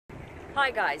Hi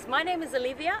guys, my name is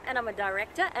Olivia and I'm a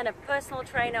director and a personal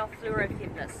trainer of Fluro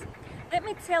Fitness. Let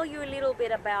me tell you a little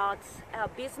bit about our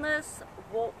business,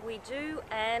 what we do,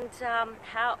 and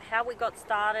how we got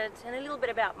started, and a little bit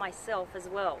about myself as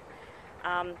well.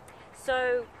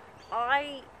 So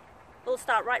I will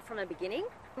start right from the beginning.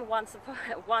 Once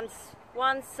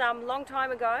long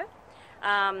time ago,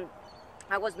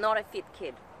 I was not a fit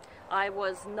kid. I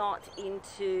was not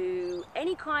into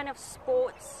any kind of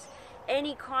sports,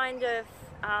 any kind of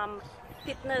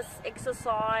fitness,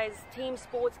 exercise, team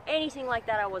sports, anything like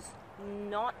that. I was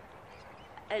not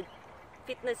a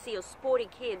fitnessy or sporty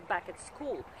kid back at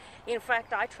school. In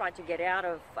fact, I tried to get out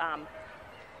of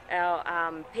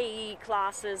our PE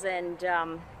classes and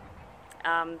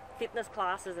fitness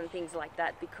classes and things like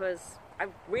that because I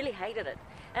really hated it.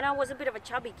 And I was a bit of a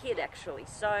chubby kid actually.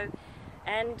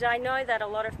 And I know that a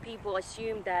lot of people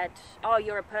assume that, oh,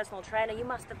 you're a personal trainer, you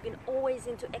must have been always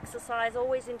into exercise,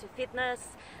 always into fitness.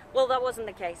 Well, that wasn't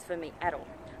the case for me at all.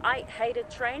 I hated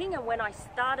training, and when I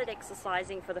started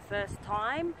exercising for the first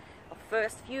time,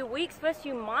 first few weeks, first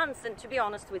few months, and to be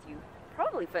honest with you,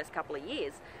 probably first couple of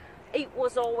years, it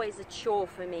was always a chore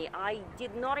for me. I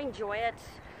did not enjoy it.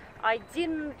 I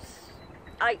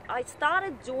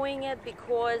started doing it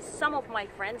because some of my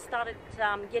friends started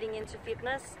getting into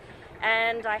fitness.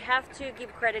 And I have to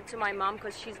give credit to my mum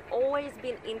because she's always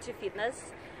been into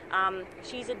fitness.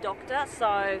 She's a doctor,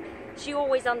 so she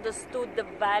always understood the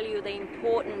value, the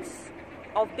importance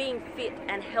of being fit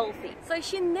and healthy. So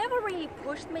she never really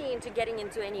pushed me into getting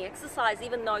into any exercise,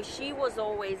 even though she was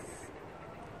always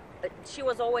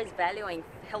valuing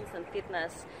health and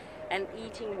fitness and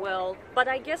eating well. But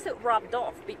I guess it rubbed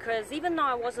off because even though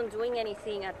I wasn't doing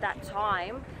anything at that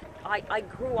time, I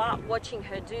grew up watching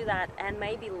her do that, and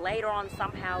maybe later on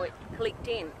somehow it clicked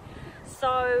in.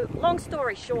 So long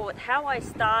story short, how I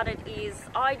started is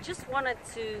I just wanted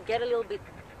to get a little bit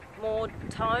more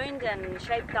toned and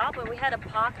shaped up, and we had a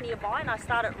park nearby and I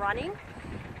started running,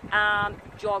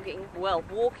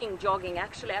 walking, jogging.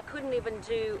 Actually, I couldn't even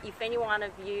do, if any one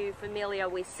of you familiar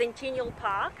with Centennial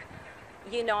Park,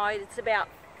 you know, it's about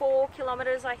 4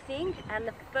 kilometers I think, and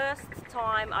the first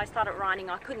time I started running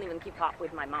I couldn't even keep up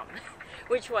with my mum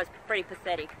which was pretty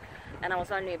pathetic, and I was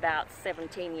only about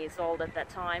 17 years old at that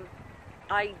time.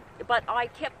 But I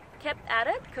kept at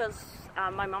it because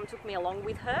my mum took me along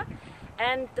with her,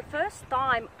 and the first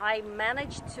time I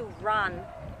managed to run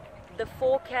the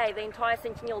 4K, the entire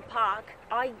Centennial Park,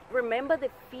 I remember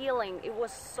the feeling. It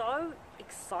was so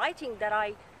exciting that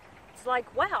it's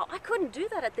like, wow, I couldn't do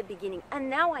that at the beginning and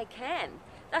now I can.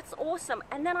 That's awesome.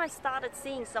 And then I started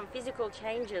seeing some physical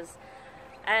changes,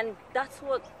 and that's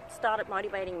what started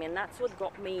motivating me, and that's what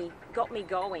got me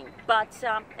going. But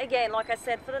again, like I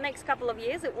said, for the next couple of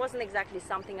years it wasn't exactly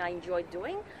something I enjoyed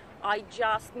doing. I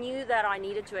just knew that I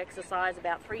needed to exercise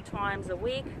about 3 times a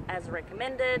week as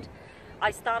recommended.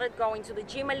 I started going to the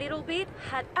gym a little bit,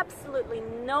 had absolutely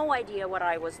no idea what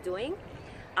I was doing.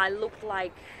 I looked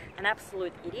like an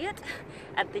absolute idiot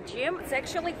at the gym. It's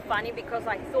actually funny because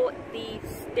I thought the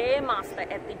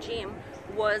Stairmaster at the gym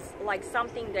was like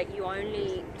something that you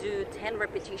only do 10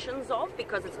 repetitions of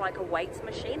because it's like a weights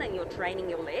machine and you're training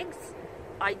your legs.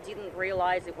 I didn't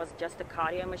realize it was just a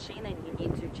cardio machine and you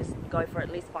need to just go for at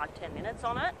least 5-10 minutes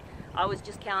on it. I was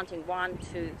just counting 1,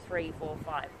 2, 3, 4,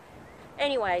 5.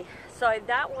 Anyway, so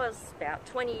that was about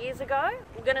 20 years ago.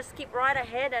 We're gonna skip right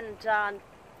ahead, and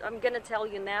I'm going to tell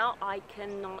you now, I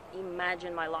cannot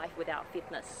imagine my life without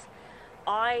fitness.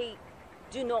 I'm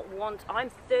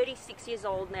 36 years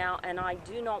old now, and I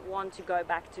do not want to go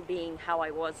back to being how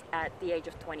I was at the age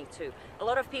of 22. A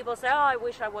lot of people say, oh, I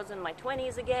wish I was in my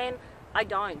 20s again. I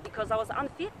don't, because I was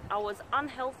unfit, I was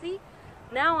unhealthy.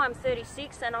 Now I'm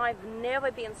 36 and I've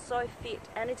never been so fit.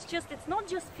 And it's not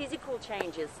just physical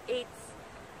changes.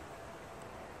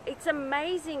 It's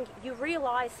amazing. You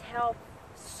realize how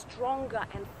stronger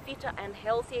and fitter and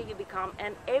healthier you become,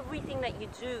 and everything that you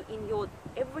do in your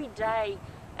everyday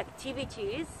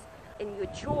activities, in your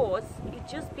chores, it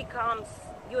just becomes,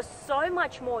 you're so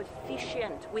much more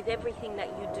efficient with everything that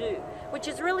you do, which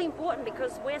is really important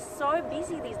because we're so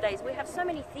busy these days. We have so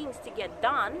many things to get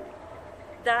done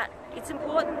that it's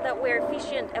important that we're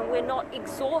efficient and we're not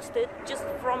exhausted just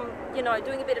from, you know,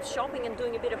 doing a bit of shopping and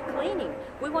doing a bit of cleaning.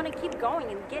 We want to keep going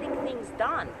and getting things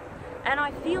done. And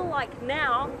I feel like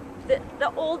now,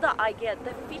 the older I get,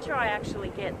 the fitter I actually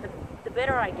get, the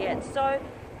better I get. So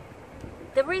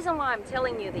the reason why I'm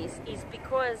telling you this is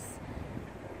because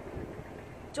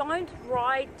don't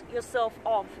write yourself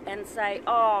off and say,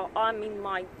 oh, I'm in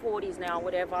my 40s now,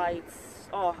 whatever,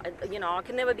 you know, I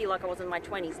can never be like I was in my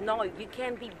 20s. No, you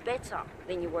can be better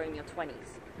than you were in your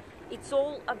 20s. It's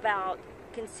all about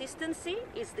consistency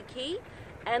is the key,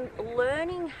 and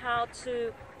learning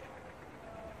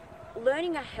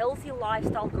a healthy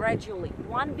lifestyle gradually,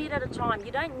 one bit at a time.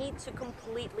 You don't need to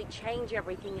completely change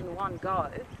everything in one go.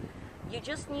 You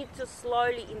just need to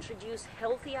slowly introduce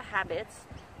healthier habits.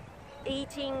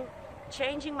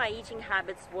 Changing my eating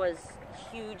habits was a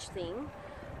huge thing.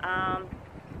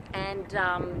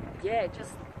 Yeah,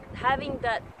 just having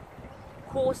that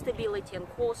core stability and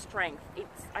core strength.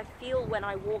 I feel when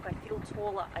I walk, I feel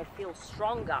taller, I feel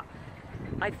stronger,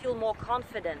 I feel more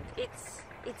confident.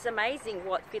 It's amazing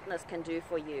what fitness can do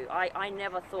for you. I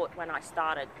never thought when I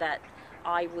started that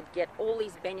I would get all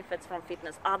these benefits from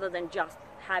fitness other than just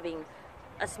having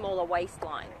a smaller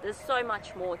waistline. There's so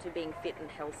much more to being fit and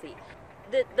healthy.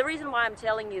 The reason why I'm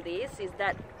telling you this is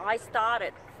that I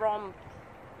started from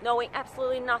knowing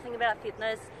absolutely nothing about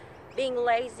fitness, being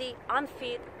lazy,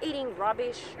 unfit, eating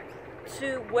rubbish,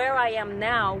 to where I am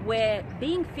now, where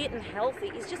being fit and healthy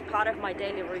is just part of my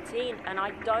daily routine, and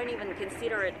I don't even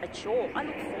consider it a chore. I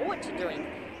look forward to doing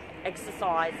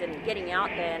exercise and getting out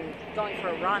there and going for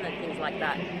a run and things like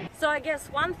that. So I guess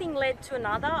one thing led to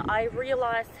another. I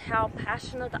realized how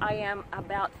passionate I am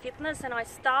about fitness, and I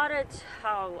started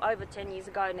over 10 years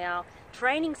ago now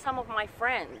training some of my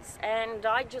friends, and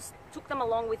I just took them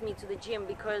along with me to the gym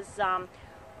because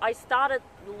I started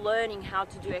learning how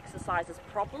to do exercises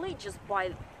properly just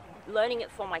by learning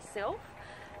it for myself.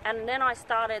 And then I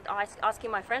started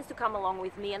asking my friends to come along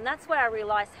with me, and that's where I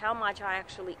realized how much I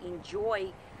actually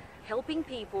enjoy helping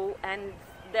people and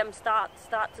them start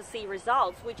to see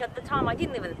results, which at the time I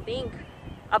didn't even think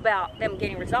about them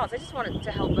getting results. I just wanted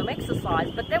to help them exercise.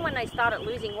 But then when they started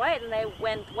losing weight and they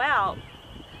went, wow,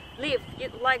 Liv,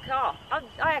 I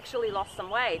actually lost some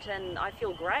weight and I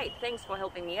feel great, thanks for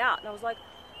helping me out. And I was like,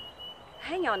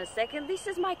 hang on a second, this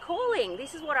is my calling,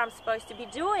 this is what I'm supposed to be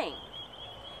doing.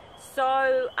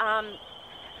 So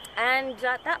and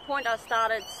at that point I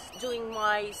started doing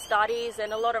my studies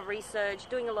and a lot of research,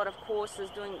 doing a lot of courses,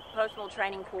 doing personal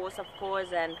training course of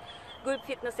course, and group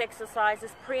fitness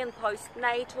exercises, pre and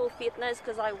postnatal fitness,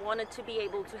 because I wanted to be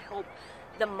able to help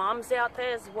the mums out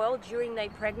there as well during their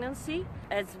pregnancy.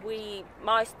 As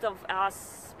most of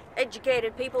us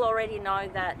educated people already know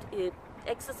that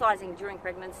exercising during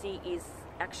pregnancy is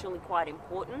actually quite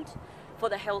important for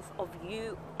the health of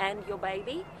you and your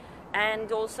baby,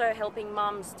 and also helping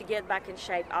mums to get back in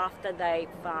shape after they've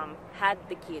had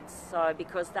the kids. So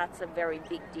because that's a very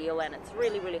big deal and it's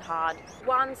really, really hard.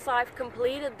 Once I've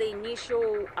completed the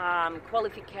initial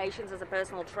qualifications as a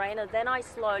personal trainer, then I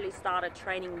slowly started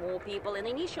training more people, and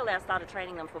initially I started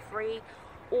training them for free,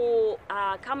 or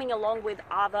coming along with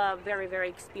other very, very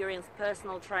experienced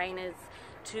personal trainers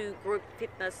to group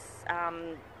fitness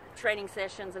training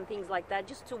sessions and things like that,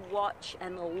 just to watch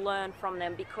and learn from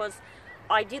them, because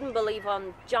I didn't believe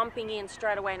on jumping in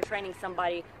straight away and training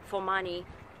somebody for money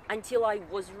until I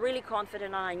was really confident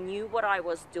and I knew what I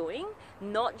was doing,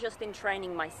 not just in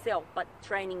training myself, but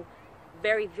training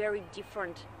very, very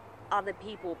different other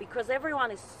people, because everyone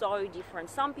is so different.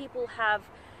 Some people have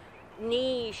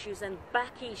knee issues and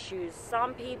back issues.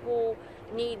 Some people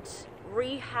need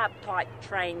rehab type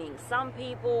training. Some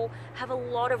people have a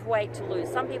lot of weight to lose.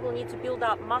 Some people need to build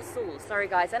up muscles. Sorry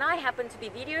guys, and I happen to be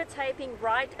videotaping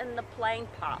right in the plane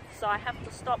path, so I have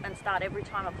to stop and start every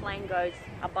time a plane goes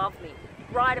above me,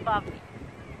 right above me.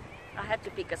 I had to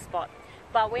pick a spot.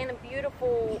 But we're in a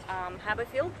beautiful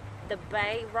Haberfield, the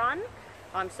Bay Run.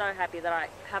 I'm so happy that I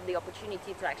have the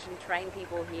opportunity to actually train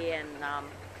people here and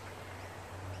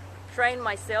train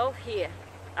myself here.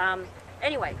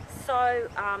 Anyway, so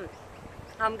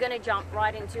I'm going to jump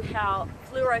right into how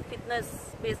Fluro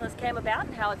Fitness business came about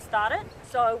and how it started.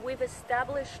 So we've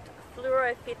established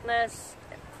Fluro Fitness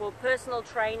for personal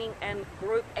training and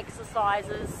group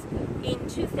exercises in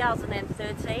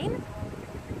 2013.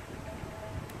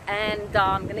 And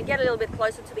I'm going to get a little bit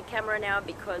closer to the camera now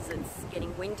because it's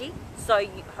getting windy, so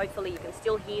hopefully you can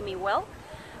still hear me well.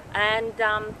 And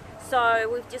so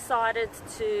we've decided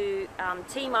to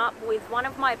team up with one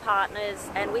of my partners,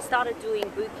 and we started doing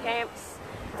boot camps.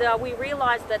 We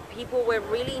realized that people were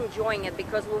really enjoying it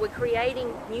because we were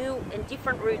creating new and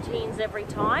different routines every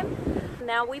time.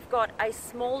 Now we've got a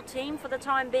small team for the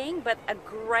time being, but a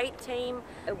great team.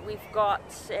 We've got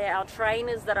our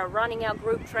trainers that are running our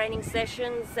group training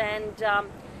sessions, and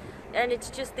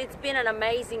it's been an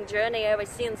amazing journey ever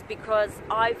since, because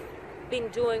I've been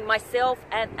doing, myself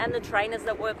and the trainers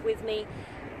that work with me,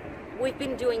 we've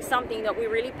been doing something that we're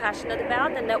really passionate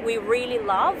about and that we really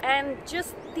love, and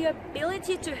just the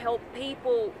ability to help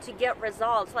people to get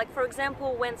results. Like for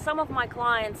example, when some of my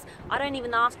clients, I don't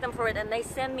even ask them for it, and they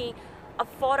send me a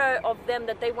photo of them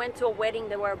that they went to a wedding,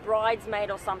 they were a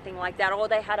bridesmaid or something like that, or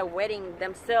they had a wedding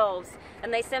themselves,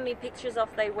 and they send me pictures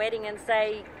of their wedding and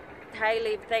say, "Hey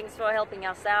Liv, thanks for helping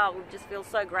us out, we just feel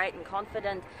so great and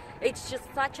confident." It's just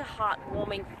such a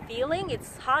heartwarming feeling.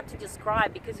 It's hard to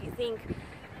describe because you think,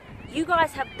 you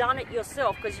guys have done it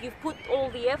yourself because you've put all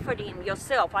the effort in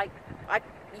yourself.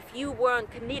 If you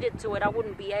weren't committed to it, I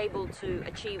wouldn't be able to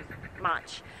achieve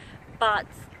much. But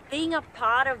being a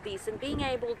part of this and being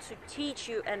able to teach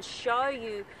you and show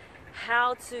you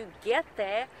how to get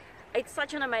there, it's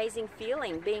such an amazing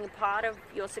feeling being a part of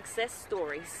your success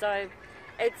story. So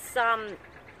it's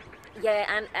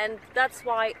yeah, and that's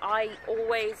why I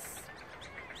always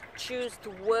choose to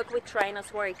work with trainers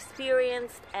who are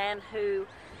experienced and who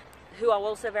are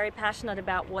also very passionate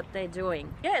about what they're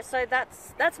doing. Yeah, so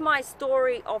that's my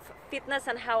story of fitness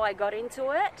and how I got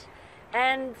into it.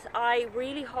 And I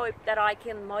really hope that I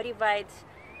can motivate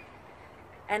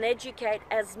and educate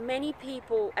as many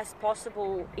people as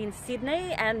possible in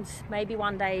Sydney and maybe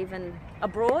one day even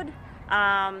abroad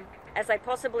as I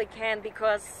possibly can,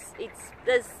 because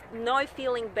there's no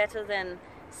feeling better than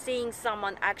seeing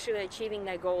someone actually achieving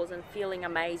their goals and feeling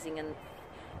amazing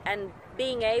and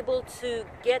being able to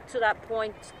get to that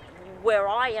point where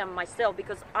I am myself,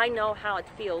 because I know how it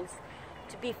feels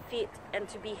to be fit and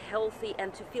to be healthy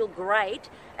and to feel great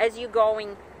as you're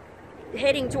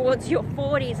heading towards your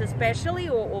 40s especially,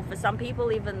 or for some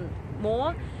people even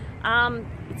more.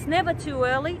 It's never too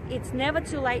early, it's never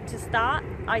too late to start.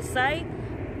 I say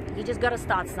you just got to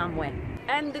start somewhere.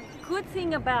 And the good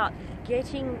thing about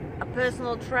getting a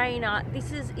personal trainer,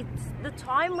 it's the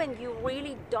time when you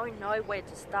really don't know where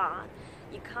to start.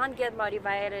 You can't get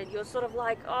motivated. You're sort of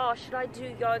like, oh, should I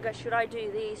do yoga? Should I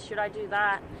do this? Should I do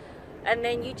that? And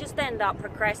then you just end up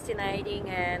procrastinating.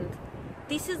 And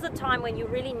this is the time when you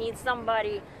really need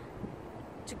somebody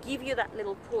to give you that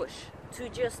little push, to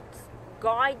just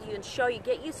guide you and show you,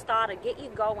 get you started, get you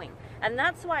going. And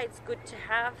that's why it's good to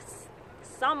have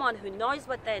someone who knows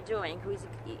what they're doing, who is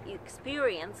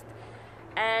experienced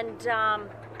and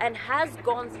has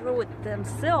gone through it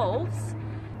themselves,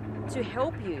 to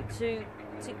help you, to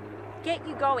get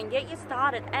you going, get you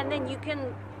started. And then you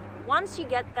can, once you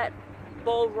get that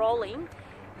ball rolling,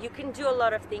 you can do a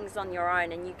lot of things on your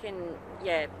own, and you can,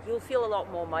 yeah, you'll feel a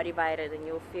lot more motivated, and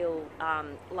you'll feel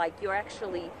like you're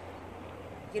actually,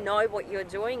 you know what you're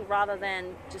doing, rather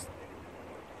than just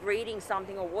reading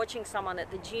something or watching someone at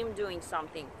the gym doing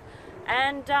something.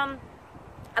 And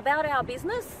about our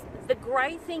business, the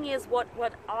great thing is what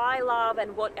I love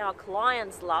and what our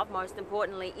clients love most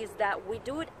importantly is that we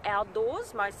do it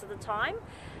outdoors most of the time,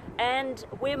 and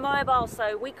we're mobile,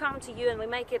 so we come to you and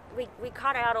we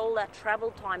cut out all that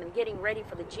travel time and getting ready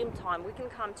for the gym time. We can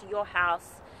come to your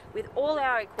house with all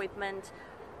our equipment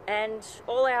and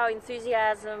all our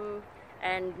enthusiasm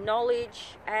and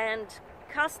knowledge, and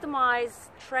customize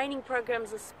training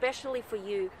programs especially for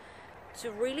you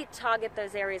to really target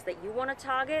those areas that you want to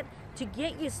target, to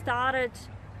get you started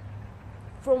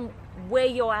from where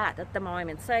you're at the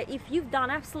moment. So if you've done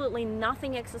absolutely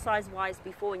nothing exercise wise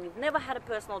before and you've never had a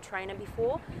personal trainer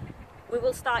before, we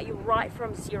will start you right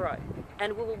from zero,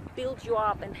 and we will build you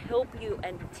up and help you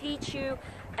and teach you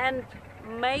and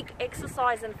make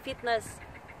exercise and fitness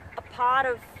a part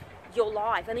of your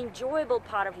life, an enjoyable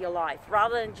part of your life,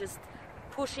 rather than just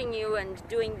pushing you and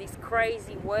doing these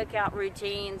crazy workout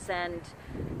routines and,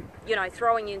 you know,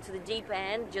 throwing you into the deep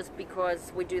end just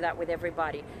because we do that with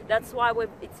everybody. That's why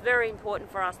it's very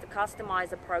important for us to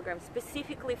customize a program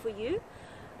specifically for you.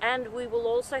 And we will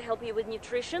also help you with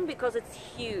nutrition, because it's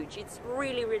huge. It's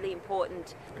really, really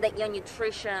important that your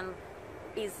nutrition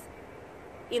is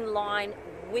in line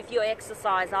with your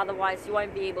exercise, otherwise you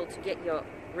won't be able to get your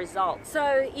results.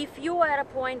 So if you're at a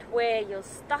point where you're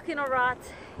stuck in a rut,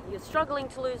 you're struggling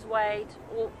to lose weight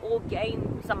or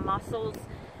gain some muscles,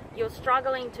 you're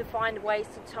struggling to find ways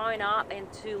to tone up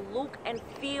and to look and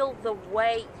feel the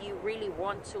way you really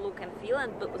want to look and feel,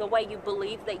 and the way you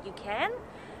believe that you can,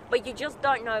 but you just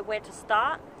don't know where to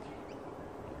start,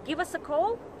 give us a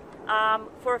call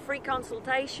for a free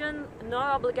consultation, no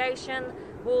obligation.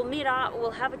 We'll meet up, we'll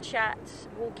have a chat,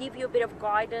 we'll give you a bit of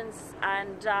guidance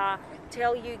and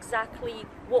tell you exactly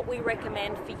what we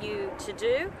recommend for you to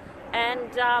do.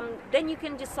 And then you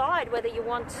can decide whether you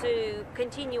want to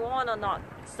continue on or not.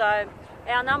 So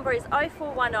our number is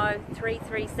 0410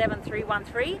 337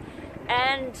 313,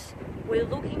 and we're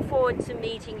looking forward to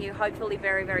meeting you hopefully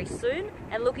very, very soon,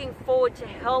 and looking forward to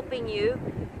helping you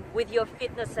with your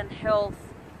fitness and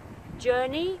health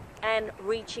journey and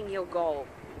reaching your goal.